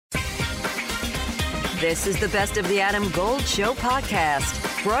This is the Best of the Adam Gold Show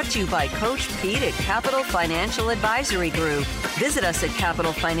podcast, brought to you by Coach Pete at Capital Financial Advisory Group. Visit us at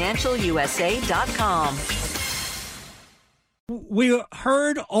capitalfinancialusa.com. We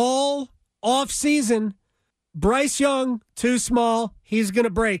heard all off-season, Bryce Young, too small, he's going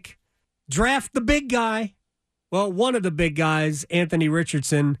to break. Draft the big guy. Well, one of the big guys, Anthony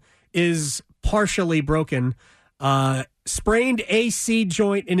Richardson, is partially broken. Sprained AC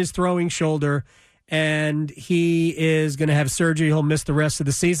joint in his throwing shoulder, and he is going to have surgery. He'll miss the rest of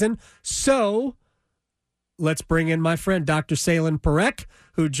the season. So let's bring in my friend, Dr. Selene Parekh,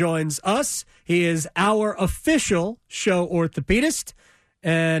 who joins us. He is our official show orthopedist.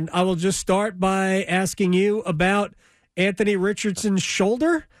 And I will just start by asking you about Anthony Richardson's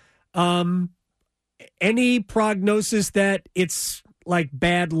shoulder. Any prognosis that it's like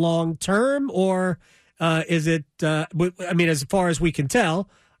bad long term, or is it, as far as we can tell,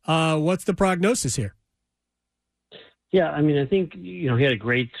 what's the prognosis here? Yeah, I think, he had a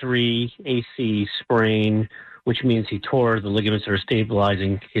grade 3 AC sprain, which means he tore the ligaments that are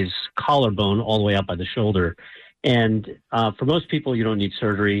stabilizing his collarbone all the way up by the shoulder. And for most people, you don't need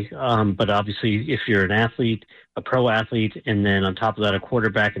surgery. But obviously, if you're an athlete, a pro athlete, and then on top of that, a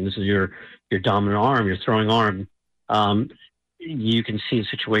quarterback, and this is your dominant arm, your throwing arm, you can see a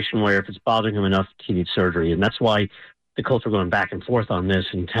situation where if it's bothering him enough, he needs surgery. And that's why the Colts are going back and forth on this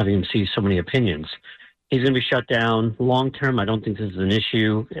and having him see so many opinions. He's going to be shut down long term. I don't think this is an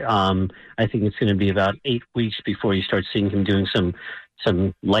issue. I think it's going to be about 8 weeks before you start seeing him doing some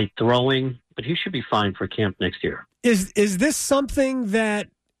light throwing, but he should be fine for camp next year. Is this something that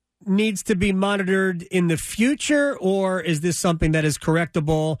needs to be monitored in the future, or is this something that is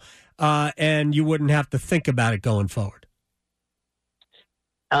correctable and you wouldn't have to think about it going forward?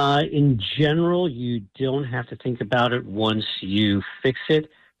 In general, you don't have to think about it once you fix it.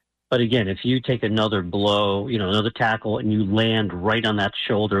 But again, if you take another blow, another tackle, and you land right on that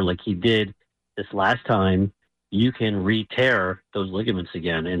shoulder like he did this last time, you can re-tear those ligaments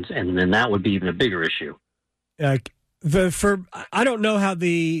again, and then that would be even a bigger issue. I don't know how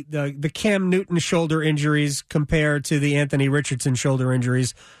the Cam Newton shoulder injuries compare to the Anthony Richardson shoulder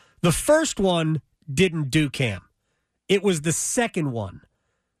injuries. The first one didn't do Cam. It was the second one,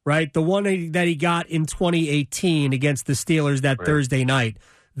 right? The one that he got in 2018 against the Steelers that Thursday night.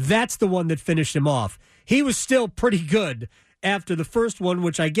 That's the one that finished him off. He was still pretty good after the first one,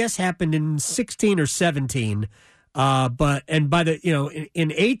 which I guess happened in 16 or 17. In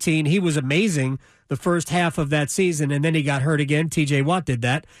 18, he was amazing the first half of that season, and then he got hurt again. TJ Watt did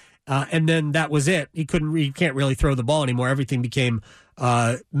that. And then that was it. He can't really throw the ball anymore. Everything became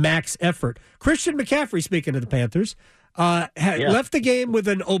max effort. Christian McCaffrey, speaking of the Panthers, left the game with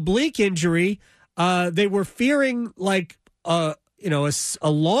an oblique injury. They were fearing a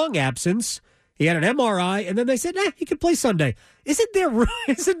long absence. He had an MRI, and then they said, he could play Sunday. Isn't there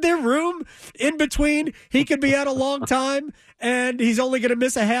room in between? He could be out a long time, and he's only going to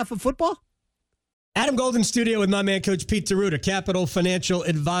miss a half of football? Adam Golden studio with my man, Coach Pete Deruta, Capital Financial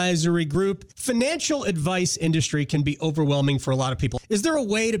Advisory Group. Financial advice industry can be overwhelming for a lot of people. Is there a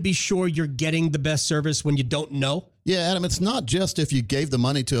way to be sure you're getting the best service when you don't know? Yeah, Adam, it's not just if you gave the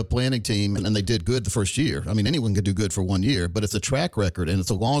money to a planning team and they did good the first year. Anyone could do good for 1 year, but it's a track record and it's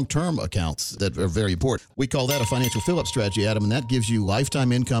a long-term accounts that are very important. We call that a financial fill-up strategy, Adam, and that gives you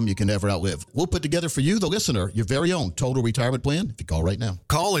lifetime income you can never outlive. We'll put together for you, the listener, your very own total retirement plan if you call right now.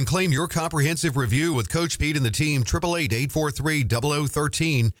 Call and claim your comprehensive review with Coach Pete and the team,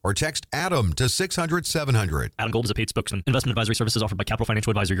 888-843-0013, or text ADAM to 600-700. Adam Gold is a paid spokesman. Investment advisory services offered by Capital Financial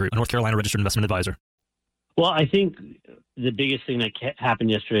Advisory Group, a North Carolina registered investment advisor. Well, I think the biggest thing that happened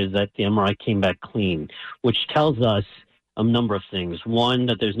yesterday is that the MRI came back clean, which tells us a number of things. One,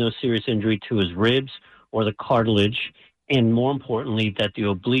 that there's no serious injury to his ribs or the cartilage, and more importantly, that the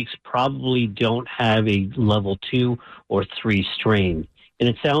obliques probably don't have a level 2 or 3 strain. And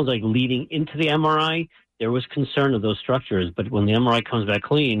it sounds like leading into the MRI, there was concern of those structures, but when the MRI comes back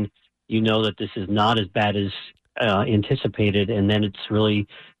clean, you know that this is not as bad as anticipated, and then it's really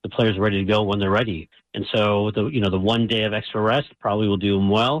the player's ready to go when they're ready. And so the 1 day of extra rest probably will do him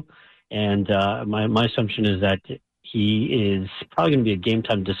well. And my assumption is that he is probably going to be a game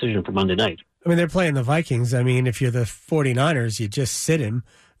time decision for Monday night. They're playing the Vikings. If you're the 49ers, you just sit him.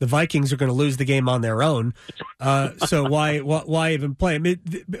 The Vikings are going to lose the game on their own. So why even play?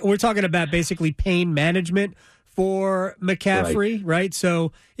 We're talking about basically pain management for McCaffrey, right?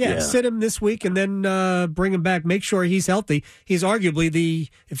 So, sit him this week and then bring him back. Make sure he's healthy. He's arguably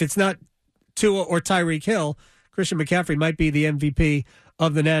if it's not Tua or Tyreek Hill, Christian McCaffrey might be the MVP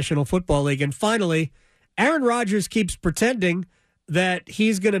of the National Football League. And finally, Aaron Rodgers keeps pretending that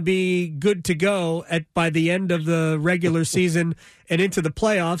he's going to be good to go by the end of the regular season and into the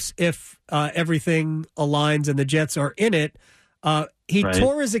playoffs if everything aligns and the Jets are in it. He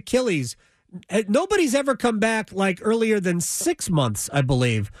tore his Achilles. Nobody's ever come back like earlier than 6 months, I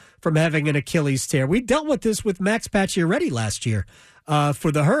believe, from having an Achilles tear. We dealt with this with Max Pacioretty last year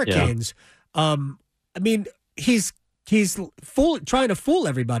for the Hurricanes. Yeah. I mean, he's trying to fool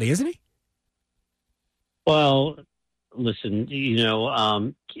everybody, isn't he? Well, listen,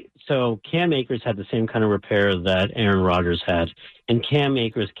 so Cam Akers had the same kind of repair that Aaron Rodgers had, and Cam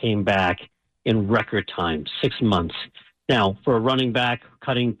Akers came back in record time, 6 months. Now, for a running back,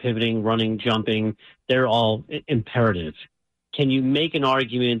 cutting, pivoting, running, jumping, they're all imperative. Can you make an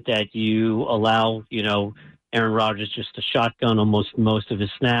argument that you allow, Aaron Rodgers just to shotgun almost most of his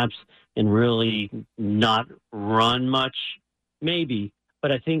snaps and really not run much? Maybe.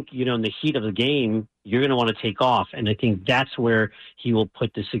 But I think, in the heat of the game, you're going to want to take off. And I think that's where he will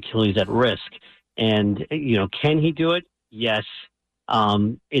put this Achilles at risk. And, can he do it? Yes.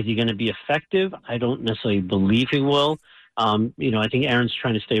 Is he going to be effective? I don't necessarily believe he will. I think Aaron's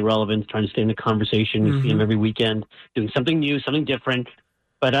trying to stay relevant, trying to stay in the conversation. You see him every weekend doing something new, something different.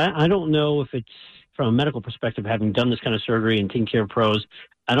 But I don't know if it's, from a medical perspective, having done this kind of surgery and taking care of pros,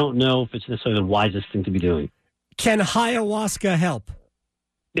 I don't know if it's necessarily the wisest thing to be doing. Can ayahuasca help?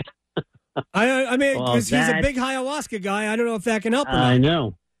 I mean, because he's a big ayahuasca guy. I don't know if that can help him. I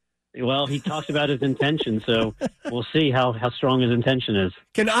know. Well, he talks about his intention, so we'll see how strong his intention is.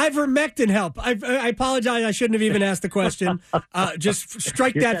 Can ivermectin help? I apologize. I shouldn't have even asked the question. Just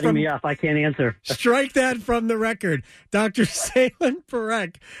strike You're that setting from me off. I can't answer. Strike that from the record. Dr. Selene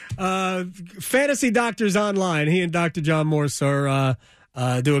Parekh, Fantasy Doctors Online. He and Dr. John Morse do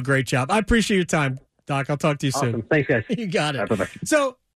a great job. I appreciate your time, Doc. I'll talk to you soon. Awesome. Thanks, guys. You got it. Bye-bye. So